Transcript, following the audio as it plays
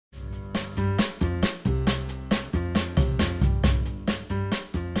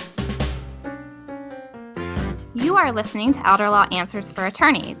You are listening to Elder Law Answers for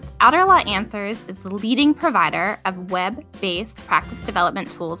Attorneys. Elder Law Answers is the leading provider of web-based practice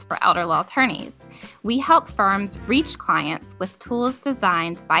development tools for elder law attorneys. We help firms reach clients with tools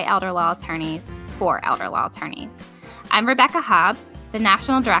designed by elder law attorneys for elder law attorneys. I'm Rebecca Hobbs, the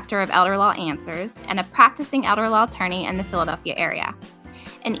National Director of Elder Law Answers and a practicing elder law attorney in the Philadelphia area.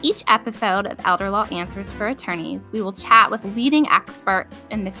 In each episode of Elder Law Answers for Attorneys, we will chat with leading experts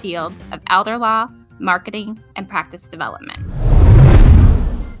in the fields of elder law, marketing, and practice development.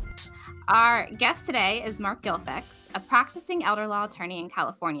 Our guest today is Mark Gilfix, a practicing elder law attorney in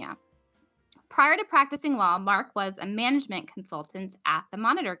California. Prior to practicing law, Mark was a management consultant at the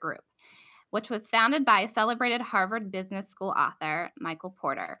Monitor Group, which was founded by celebrated Harvard Business School author Michael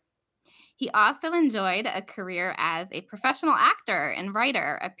Porter. He also enjoyed a career as a professional actor and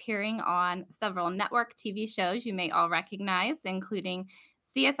writer, appearing on several network TV shows you may all recognize, including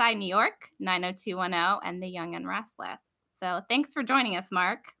CSI New York, 90210, and The Young and Restless. So thanks for joining us,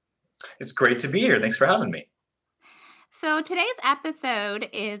 Mark. It's great to be here. Thanks for having me. So today's episode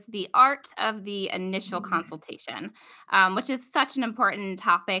is the art of the initial consultation, which is such an important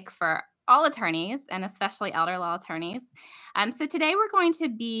topic for all attorneys and especially elder law attorneys. So today we're going to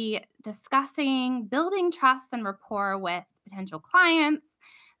be discussing building trust and rapport with potential clients,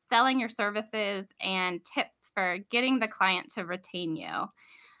 selling your services, and tips for getting the client to retain you.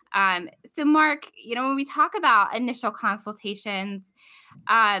 So Mark, when we talk about initial consultations,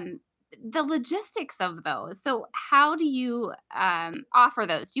 the logistics of those. So how do you offer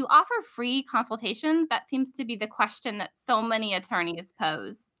those? Do you offer free consultations? That seems to be the question that so many attorneys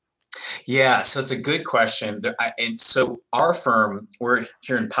pose. Yeah, so it's a good question. And so our firm, we're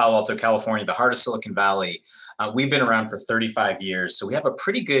here in Palo Alto, California, the heart of Silicon Valley. We've been around for 35 years. So we have a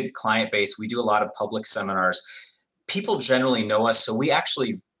pretty good client base. We do a lot of public seminars. People generally know us. So we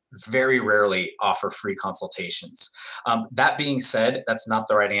actually very rarely offer free consultations. That being said, that's not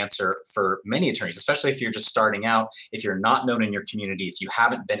the right answer for many attorneys, especially if you're just starting out, if you're not known in your community, if you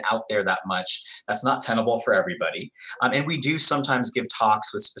haven't been out there that much. That's not tenable for everybody. And we do sometimes give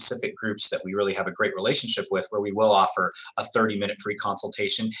talks with specific groups that we really have a great relationship with, where we will offer a 30-minute free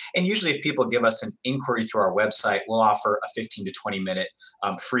consultation. And usually if people give us an inquiry through our website, we'll offer a 15 to 20-minute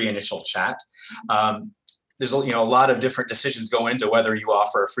free initial chat. There's a lot of different decisions go into whether you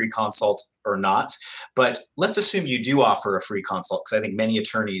offer a free consult or not. But let's assume you do offer a free consult, because I think many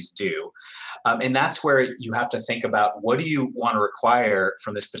attorneys do. And that's where you have to think about, what do you want to require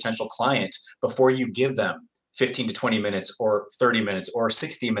from this potential client before you give them 15 to 20 minutes or 30 minutes or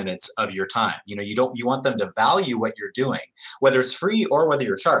 60 minutes of your time. You want them to value what you're doing, whether it's free or whether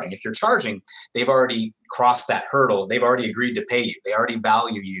you're charging. If you're charging, they've already crossed that hurdle. They've already agreed to pay you. They already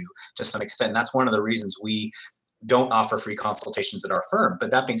value you to some extent. And that's one of the reasons we don't offer free consultations at our firm.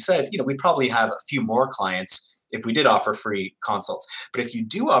 But that being said, we probably have a few more clients if we did offer free consults. But if you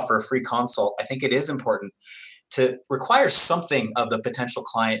do offer a free consult, I think it is important to require something of the potential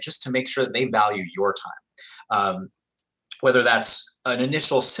client, just to make sure that they value your time. Whether that's an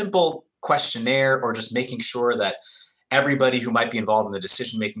initial simple questionnaire or just making sure that everybody who might be involved in the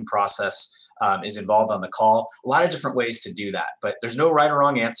decision-making process is involved on the call. A lot of different ways to do that, but there's no right or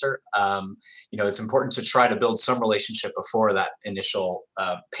wrong answer. It's important to try to build some relationship before that initial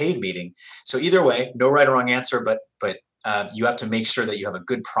paid meeting. So either way, no right or wrong answer, but you have to make sure that you have a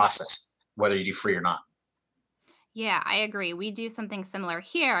good process, whether you do free or not. Yeah, I agree. We do something similar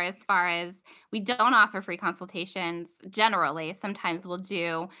here, as far as we don't offer free consultations generally. Sometimes we'll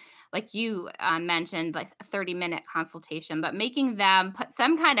do, like you mentioned, like a 30-minute consultation, but making them put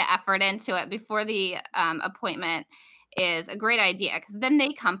some kind of effort into it before the appointment is a great idea, because then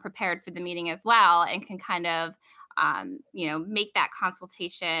they come prepared for the meeting as well and can kind of, make that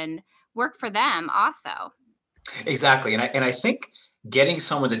consultation work for them also. Exactly. And I think getting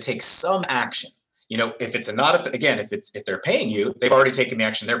someone to take some action, if it's if they're paying you, they've already taken the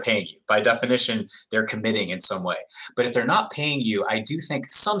action. They're paying you. By definition, they're committing in some way. But if they're not paying you, I do think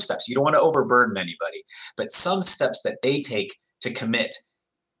some steps, you don't want to overburden anybody, but some steps that they take to commit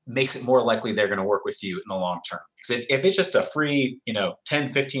makes it more likely they're going to work with you in the long term. Because if it's just a free, 10,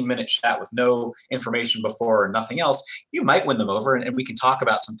 15-minute chat with no information before or nothing else, you might win them over, and we can talk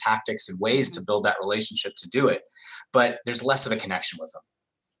about some tactics and ways to build that relationship to do it. But there's less of a connection with them.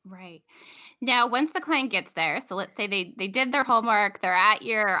 Right. Now, once the client gets there, so let's say they did their homework, they're at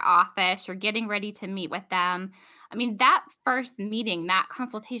your office, you're getting ready to meet with them. I mean, that first meeting, that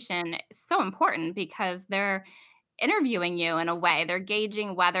consultation is so important, because they're interviewing you in a way. They're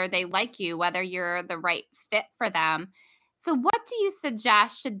gauging whether they like you, whether you're the right fit for them. So what do you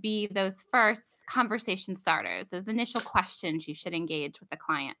suggest should be those first conversation starters, those initial questions you should engage with the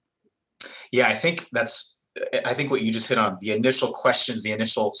client? Yeah, I think that's I think what you just hit on, the initial questions, the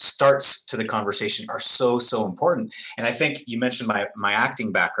initial starts to the conversation are so, so important. And I think you mentioned my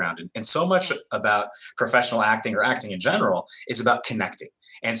acting background, and so much Yeah. about professional acting or acting in general is about connecting.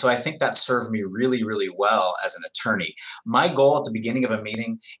 And so I think that served me really, really well as an attorney. My goal at the beginning of a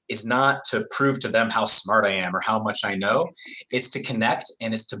meeting is not to prove to them how smart I am or how much I know. It's to connect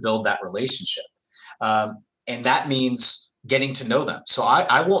and it's to build that relationship. And that means getting to know them. So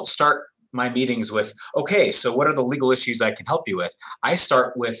I won't start my meetings with, okay, so what are the legal issues I can help you with? I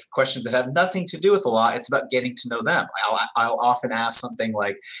start with questions that have nothing to do with the law. It's about getting to know them. I'll often ask something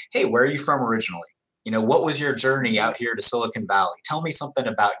like, hey, where are you from originally? What was your journey Mhm. out here to Silicon Valley? Tell me something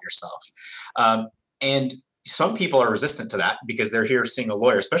about yourself. Um, and some people are resistant to that because they're here seeing a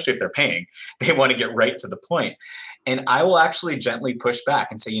lawyer, especially if they're paying. They want to get right to the point. And I will actually gently push back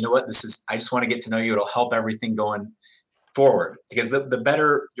and say, you know what, I just want to get to know you. It'll help everything going forward, because the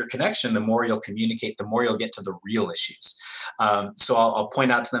better your connection, the more you'll communicate, the more you'll get to the real issues. So I'll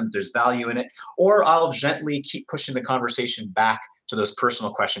point out to them that there's value in it, or I'll gently keep pushing the conversation back to those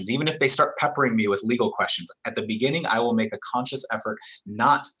personal questions. Even if they start peppering me with legal questions at the beginning, I will make a conscious effort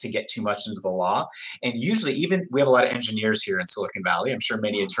not to get too much into the law. And usually, even we have a lot of engineers here in Silicon Valley. I'm sure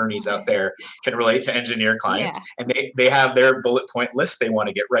many attorneys out there can relate to engineer Yeah. clients, and they have their bullet point list. They want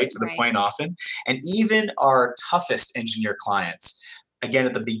to get right to the Right. point often. And even our toughest engineer clients, again,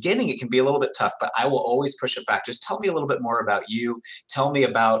 at the beginning, it can be a little bit tough, but I will always push it back. Just tell me a little bit more about you. Tell me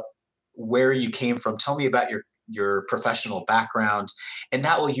about where you came from. Tell me about your professional background. And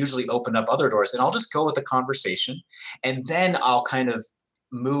that will usually open up other doors. And I'll just go with the conversation. And then I'll kind of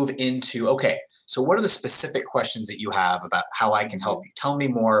move into, okay, so what are the specific questions that you have about how I can help Mhm. you? Tell me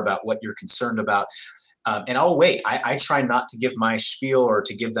more about what you're concerned about. And I'll wait. I try not to give my spiel or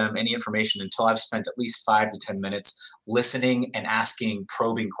to give them any information until I've spent at least 5 to 10 minutes listening and asking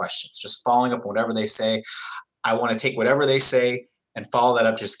probing questions, just following up on whatever they say. I want to take whatever they say and follow that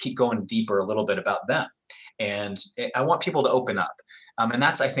up, just keep going deeper a little bit about them. And I want people to open up. And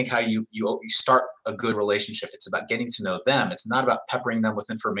that's, I think, how you start a good relationship. It's about getting to know them. It's not about peppering them with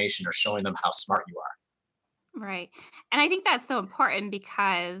information or showing them how smart you are. Right. And I think that's so important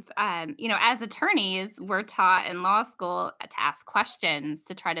because, as attorneys, we're taught in law school to ask questions,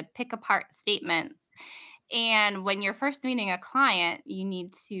 to try to pick apart statements. And when you're first meeting a client, you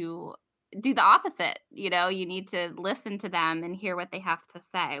need to do the opposite. You need to listen to them and hear what they have to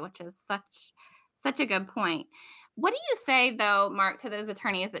say, which is such a good point. What do you say though, Mark, to those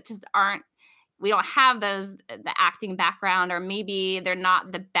attorneys that just aren't we don't have the acting background, or maybe they're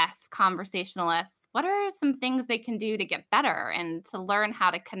not the best conversationalists? What are some things they can do to get better and to learn how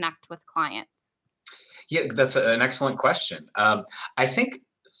to connect with clients? Yeah, that's an excellent question. I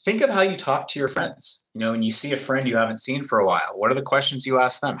think of how you talk to your friends. When you see a friend you haven't seen for a while, what are the questions you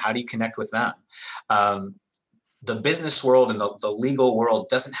ask them? How do you connect with them? Um, the business world and the legal world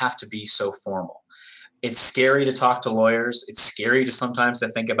doesn't have to be so formal. It's scary to talk to lawyers. It's scary to sometimes to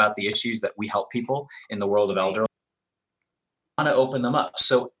think about the issues that we help people in the world of Right. elder. Want to open them up.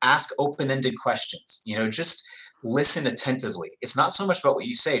 So ask open-ended questions. Just listen attentively. It's not so much about what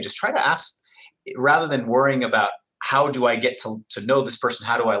you say. Just try to ask, rather than worrying about how do I get to know this person?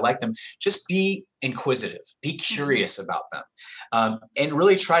 How do I like them? Just be inquisitive, be Mhm. curious about them, and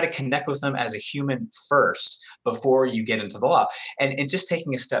really try to connect with them as a human first before you get into the law. And just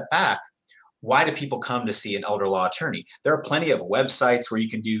taking a step back, why do people come to see an elder law attorney? There are plenty of websites where you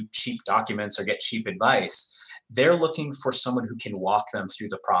can do cheap documents or get cheap advice. They're looking for someone who can walk them through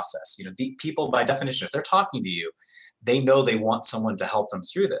the process. The people, by definition, if they're talking to you, they know they want someone to help them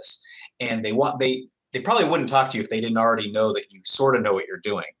through this, and they probably wouldn't talk to you if they didn't already know that you sort of know what you're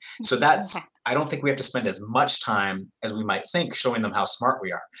doing. So Yeah. I don't think we have to spend as much time as we might think showing them how smart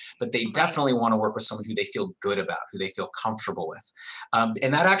we are, but they Right. definitely want to work with someone who they feel good about, who they feel comfortable with.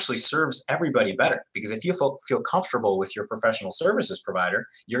 And that actually serves everybody better, because if you feel comfortable with your professional services provider,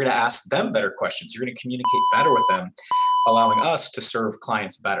 you're going to ask them better questions. You're going to communicate better with them, allowing us to serve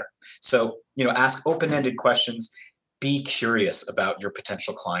clients better. So, ask open ended questions. Be curious about your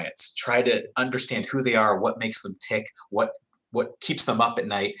potential clients. Try to understand who they are, what makes them tick, what keeps them up at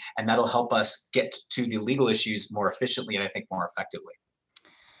night, and that'll help us get to the legal issues more efficiently and I think more effectively.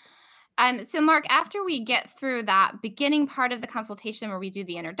 So Mark, after we get through that beginning part of the consultation where we do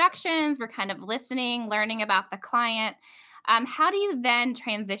the introductions, we're kind of listening, learning about the client. How do you then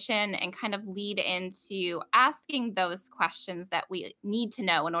transition and kind of lead into asking those questions that we need to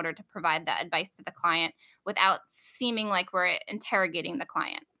know in order to provide that advice to the client without seeming like we're interrogating the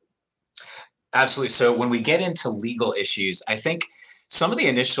client? Absolutely. So when we get into legal issues, I think some of the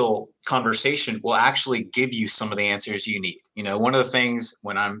initial conversation will actually give you some of the answers you need. One of the things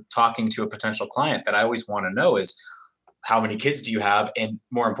when I'm talking to a potential client that I always want to know is, how many kids do you have? And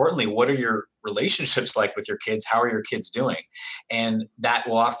more importantly, what are your relationships like with your kids? How are your kids doing? And that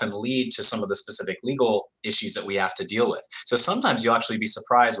will often lead to some of the specific legal issues that we have to deal with. So sometimes you'll actually be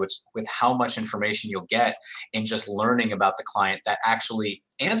surprised with how much information you'll get in just learning about the client that actually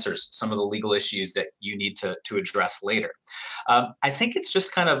answers some of the legal issues that you need to address later. I think it's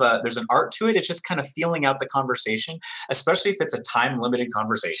just kind of there's an art to it. It's just kind of feeling out the conversation, especially if it's a time limited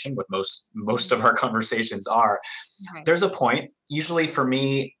conversation, with most of our conversations are. Right. There's a point, usually for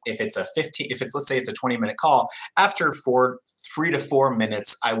me, let's say it's a 20-minute call, after 3 to 4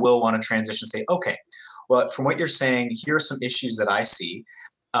 minutes, I will want to transition and say, okay, well, from what you're saying, here are some issues that I see.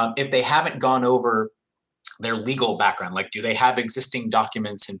 If they haven't gone over their legal background, like, do they have existing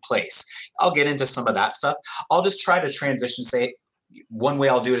documents in place? I'll get into some of that stuff. I'll just try to transition, say, one way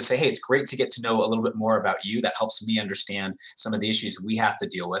I'll do it is say, hey, it's great to get to know a little bit more about you. That helps me understand some of the issues we have to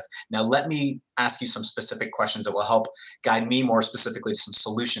deal with. Now, let me ask you some specific questions that will help guide me more specifically to some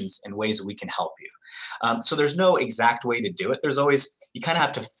solutions and ways we can help you. So there's no exact way to do it. You kind of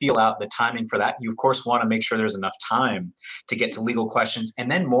have to feel out the timing for that. You, of course, want to make sure there's enough time to get to legal questions. And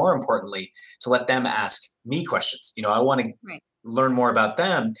then more importantly, to let them ask me questions. I want to Right. learn more about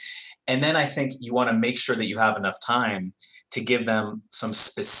them. And then I think you want to make sure that you have enough time to give them some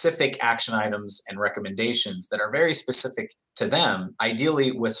specific action items and recommendations that are very specific to them,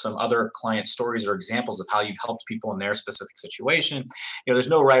 ideally with some other client stories or examples of how you've helped people in their specific situation. There's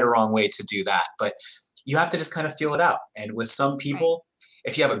no right or wrong way to do that, but you have to just kind of feel it out. And with some Right. people,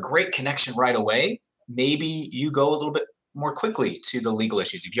 if you have a great connection right away, maybe you go a little bit more quickly to the legal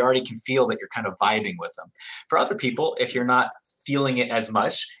issues if you already can feel that you're kind of vibing with them. For other people, if you're not feeling it as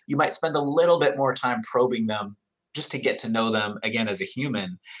much, you might spend a little bit more time probing them just to get to know them again as a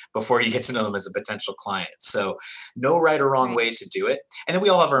human before you get to know them as a potential client. So no right or wrong Right. way to do it. And then we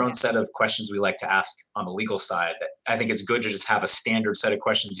all have our own Yeah. set of questions we like to ask on the legal side. That I think it's good to just have a standard set of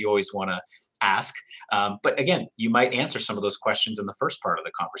questions you always want to ask. But again, you might answer some of those questions in the first part of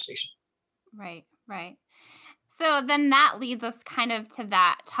the conversation. Right. Right. So then that leads us kind of to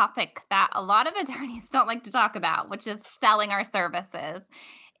that topic that a lot of attorneys don't like to talk about, which is selling our services.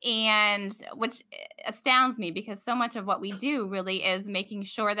 And which astounds me because so much of what we do really is making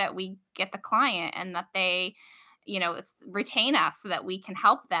sure that we get the client and that they, retain us so that we can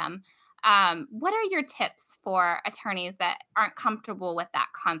help them. What are your tips for attorneys that aren't comfortable with that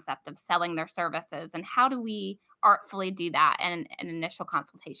concept of selling their services? And how do we artfully do that in an initial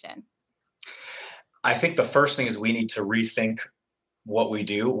consultation? I think the first thing is we need to rethink what we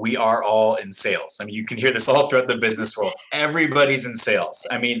do. We are all in sales. I mean, you can hear this all throughout the business world. Everybody's in sales.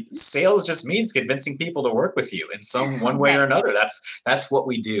 I mean, sales just means convincing people to work with you in some one way or Right. another. That's what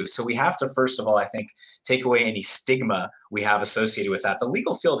we do. So we have to, first of all, I think, take away any stigma we have associated with that. The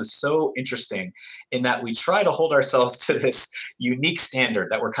legal field is so interesting in that we try to hold ourselves to this unique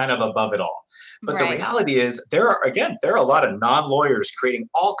standard that we're kind of above it all. But the Right. reality is there are a lot of non-lawyers creating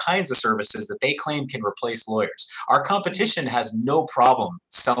all kinds of services that they claim can replace lawyers. Our Right. competition has no problem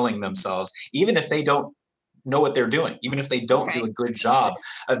selling themselves, even if they don't know what they're doing, even if they don't do Right. a good job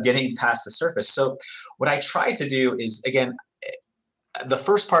of getting past the surface. So, what I try to do is, again, the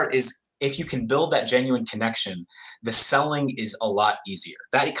first part is if you can build that genuine connection, the selling is a lot easier.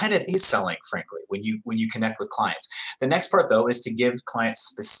 That it kind of is selling, frankly, when you connect with clients. The next part, though, is to give clients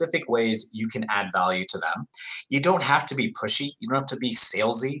specific ways you can add value to them. You don't have to be pushy, you don't have to be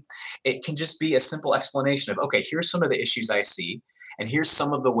salesy. It can just be a simple explanation of, okay, here's some of the issues I see, and here's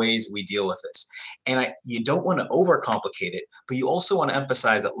some of the ways we deal with this. And you don't want to overcomplicate it, but you also want to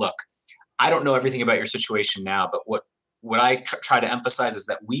emphasize that, look, I don't know everything about your situation now, but what I try to emphasize is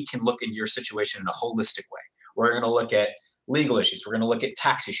that we can look in your situation in a holistic way. We're going to look at legal issues, we're going to look at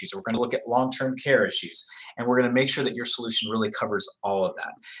tax issues, we're going to look at long-term care issues, and we're going to make sure that your solution really covers all of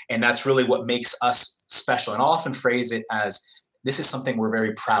that. And that's really what makes us special. And I'll often phrase it as, this is something we're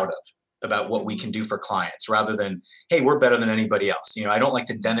very proud of about what we Mhm. can do for clients, rather than, hey, we're better than anybody else. I don't like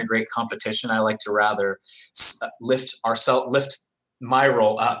to Mhm. denigrate competition. I like to rather lift my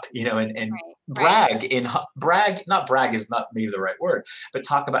role up, and Right. Right. not brag is not maybe the right word, but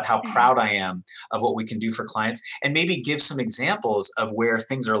talk about how Mhm. proud I am of what we can do for clients, and maybe give some examples of where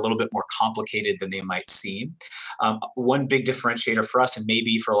things are a little bit more complicated than they might seem. One big differentiator for us, and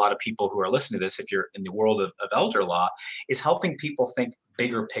maybe for a lot of people who are listening to this, if you're in the world of elder law, is helping people think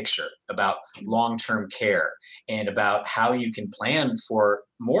bigger picture about Mhm. long-term care and about how you can plan for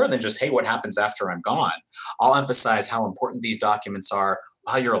more than just, hey, what happens after I'm gone. I'll emphasize how important these documents are,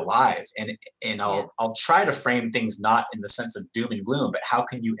 while you're alive. And Yeah. I'll try to frame things not in the sense of doom and gloom, but how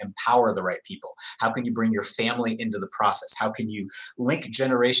can you empower the right people? How can you bring your family into the process? How can you link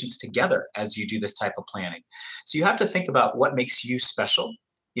generations together as you do this type of planning? So you have to think about what makes you special.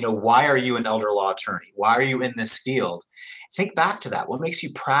 Why are you an elder law attorney? Why are you in this field? Think back to that. What makes you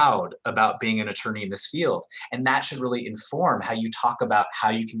proud about being an attorney in this field? And that should really inform how you talk about how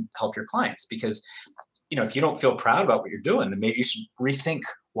you can help your clients. Because if you don't feel proud about what you're doing, then maybe you should rethink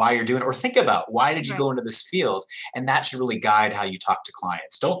why you're doing it, or think about why did you Right. go into this field, and that should really guide how you talk to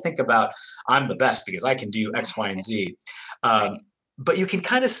clients. Don't think about I'm the best because I can do X, Y, and Z. Um, Right. but you can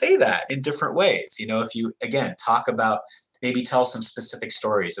kind of say that in different ways. If you again talk about, maybe tell some specific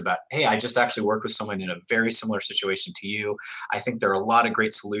stories about, hey, I just actually worked with someone in a very similar situation to you. I think there are a lot of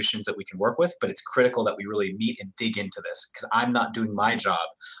great solutions that we can work with, but it's critical that we really meet and dig into this, because I'm not doing my job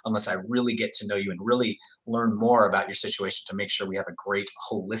unless I really get to know you and really learn more about your situation to make sure we have a great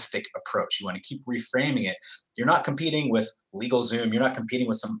holistic approach. You want to keep reframing it. You're not competing with LegalZoom. You're not competing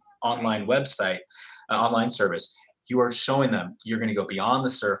with some Right. online website, online service. You are showing them you're going to go beyond the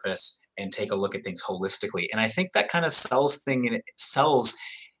surface and take a look at things holistically. And I think that kind of sells in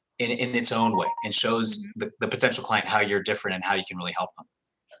its own way, and shows Mhm. the potential client how you're different and how you can really help them.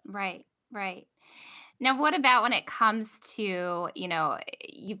 Right. Right. Now, what about when it comes to,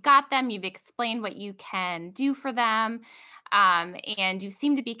 you've got them, you've explained what you can do for them, and you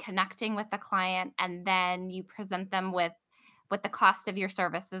seem to be connecting with the client, and then you present them with what the cost of your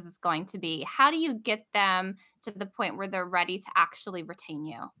services is going to be. How do you get them to the point where they're ready to actually retain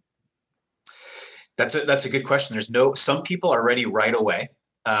you? That's a good question. Some people are ready right away.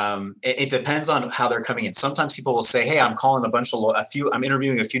 It depends on how they're coming in. Sometimes people will say, "Hey, I'm calling I'm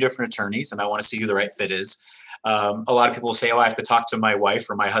interviewing a few different attorneys, and I want to see who the right fit is." A lot of people will say, "Oh, I have to talk to my wife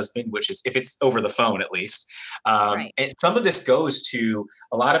or my husband," which is if it's over the phone at least. Right. And some of this goes to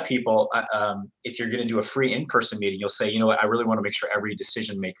a lot of people. If you're going to do a free in-person meeting, you'll say, "You know what? I really want to make sure every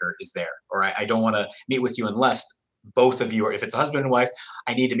decision maker is there, or I don't want to meet with you unless both of you, or if it's a husband and wife,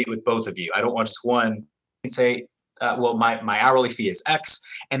 I need to meet with both of you. I don't want just one." And say, well, my hourly fee is X,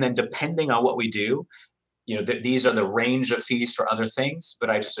 and then depending on what we do, these are the range of fees for other things. But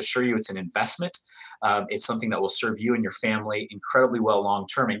I just assure you, it's an investment. It's something that will serve you and your family incredibly well long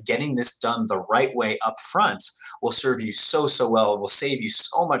term. And getting this done the right way up front will serve you so well. It will save you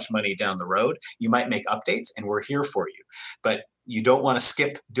so much money down the road. You might make updates, and we're here for you. But you don't want to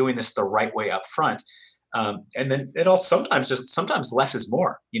skip doing this the right way up front. And then it all sometimes less is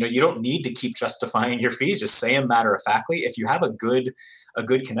more. You don't need to keep justifying your fees. Just say them matter of factly. If you have a good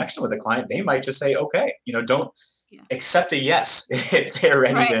connection with a client, they might just say, okay, don't Yeah. accept a yes if they're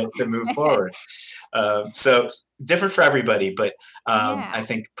ready Right. to move forward. So it's different for everybody, but Yeah. I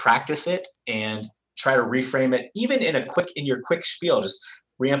think practice it and try to reframe it, even in your quick spiel. Just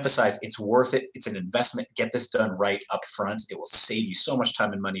reemphasize it's worth it. It's an investment. Get this done right up front. It will save you so much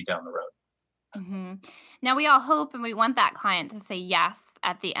time and money down the road. hmm Now, we all hope and we want that client to say yes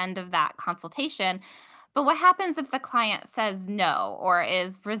at the end of that consultation. But what happens if the client says no or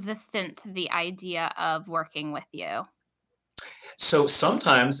is resistant to the idea of working with you? So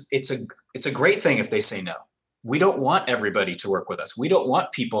sometimes it's a great thing if they say no. We don't want everybody to work with us. We don't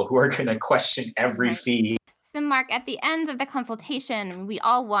want people who are going to question every Right. fee. So, Mark, at the end of the consultation, we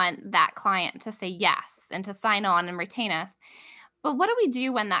all want that client to say yes and to sign on and retain us. But what do we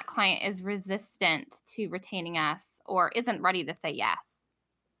do when that client is resistant to retaining us or isn't ready to say yes?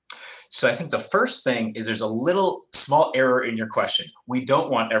 So I think the first thing is there's a little small error in your question. We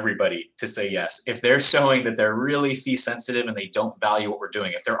don't want everybody to say yes. If they're showing that they're really fee sensitive and they don't value what we're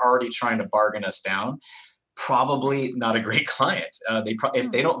doing, if they're already trying to bargain us down, Right. probably not a great client.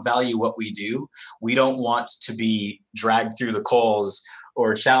 If they Hmm. don't value what we do, we don't want to be dragged through the coals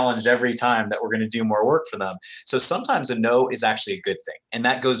or challenged every time that we're going to do more work for them. So sometimes a no is actually a good thing. And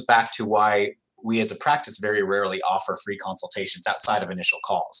that goes back to why we as a practice very rarely offer free consultations outside of initial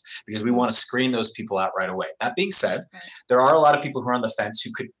calls, because we Mm. want to screen those people out right away. That being said, Right. there are a lot of people who are on the fence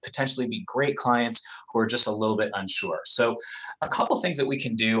who could potentially be great clients who are just a little bit unsure. So a couple things that we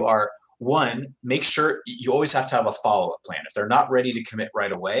can do are, one, make sure you always have to have a follow-up plan. If they're not ready to commit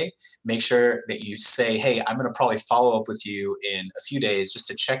right away, make sure that you say, hey, I'm going to probably follow up with you in a few days just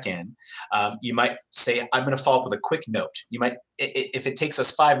to check in. You might say, I'm going to follow up with a quick note. You might, if it takes us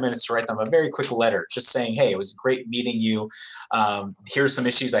 5 minutes to write them a very quick letter, just saying, hey, it was great meeting you. Here's some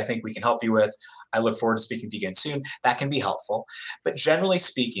issues I think we can help you with. I look forward to speaking to you again soon. That can be helpful. But generally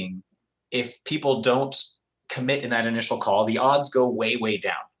speaking, if people don't commit in that initial call, the odds go way, way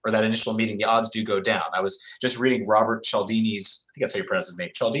down. or that initial meeting, the odds do go down. I was just reading Robert Cialdini's, I think that's how you pronounce his name,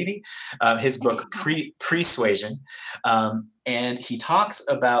 Cialdini, his book Persuasion, and he talks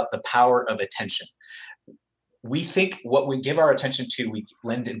about the power of attention. We think what we give our attention to, we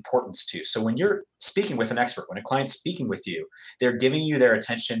lend importance to. So when you're speaking with an expert, when a client's speaking with you, they're giving you their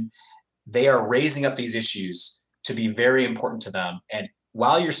attention. They are raising up these issues to be very important to them. And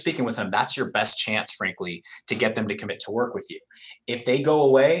while you're speaking with them, that's your best chance, frankly, to get them to commit to work with you. If they go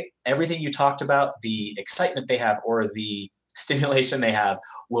away, everything you talked about, the excitement they have or the stimulation they have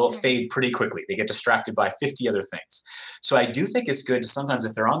will fade pretty quickly. They get distracted by 50 other things. So I do think it's good to sometimes,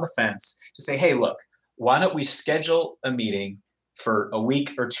 if they're on the fence, to say, hey, look, why don't we schedule a meeting for a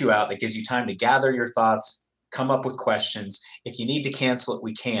week or two out that gives you time to gather your thoughts, come up with questions. If you need to cancel it,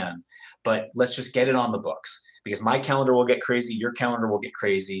 we can, but let's just get it on the books, because my calendar will get crazy, your calendar will get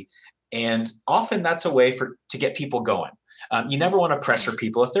crazy. And often that's a way to get people going. You never want to pressure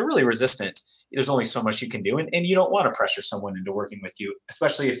people. If they're really resistant, there's only so much you can do. And you don't want to pressure someone into working with you,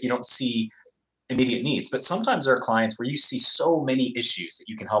 especially if you don't see immediate needs. But sometimes there are clients where you see so many issues that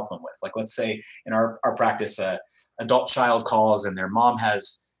you can help them with. Like, let's say in our practice, adult child calls and their mom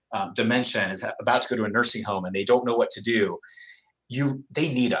has dementia and is about to go to a nursing home and they don't know what to do. They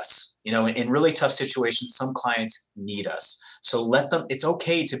need us. In really tough situations, some clients need us. So let them, it's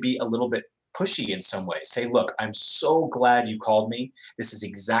okay to be a little bit pushy in some ways. Say, look, I'm so glad you called me. This is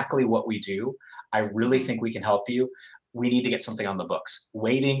exactly what we do. I really think we can help you. We need to get something on the books.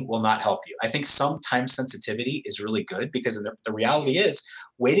 Waiting will not help you. I think some time sensitivity is really good, because the reality is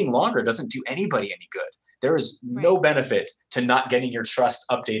waiting longer doesn't do anybody any good. There is no benefit to not getting your trust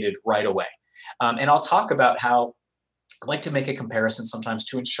updated right away. And I'll talk about how I like to make a comparison sometimes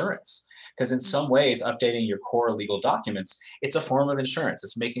to insurance, because in some ways, updating your core legal documents, it's a form of insurance.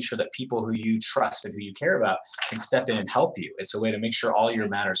 It's making sure that people who you trust and who you care about can step in and help you. It's a way to make sure all your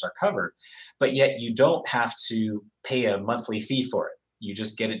matters are covered, but yet you don't have to pay a monthly fee for it. You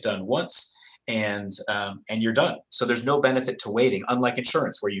just get it done once and you're done. So there's no benefit to waiting, unlike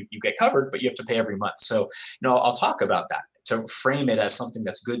insurance where you get covered, but you have to pay every month. So, I'll talk about that to frame it as something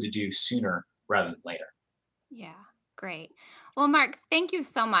that's good to do sooner rather than later. Yeah, great. Well, Mark, thank you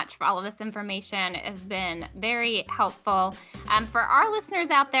so much for all of this information. It has been very helpful. For our listeners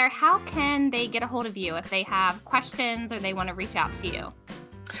out there, how can they get a hold of you if they have questions or they want to reach out to you?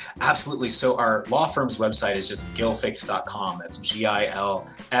 Absolutely. So our law firm's website is just gilfix.com. That's GILF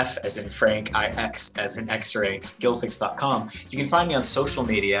as in Frank, IX as in X-ray, gilfix.com. You can find me on social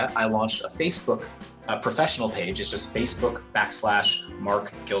media. I launched a Facebook professional page. It's just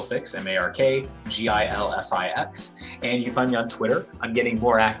Facebook.com/Mark Gilfix, MarkGilfix. And you can find me on Twitter. I'm getting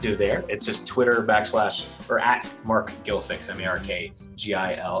more active there. It's just Twitter / or at Mark Gilfix,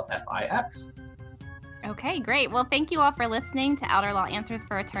 MarkGilfix. Okay, great. Well, thank you all for listening to Elder Law Answers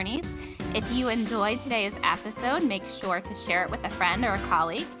for Attorneys. If you enjoyed today's episode, make sure to share it with a friend or a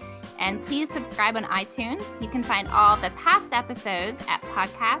colleague. And please subscribe on iTunes. You can find all the past episodes at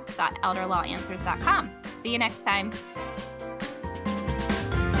podcast.elderlawanswers.com. See you next time.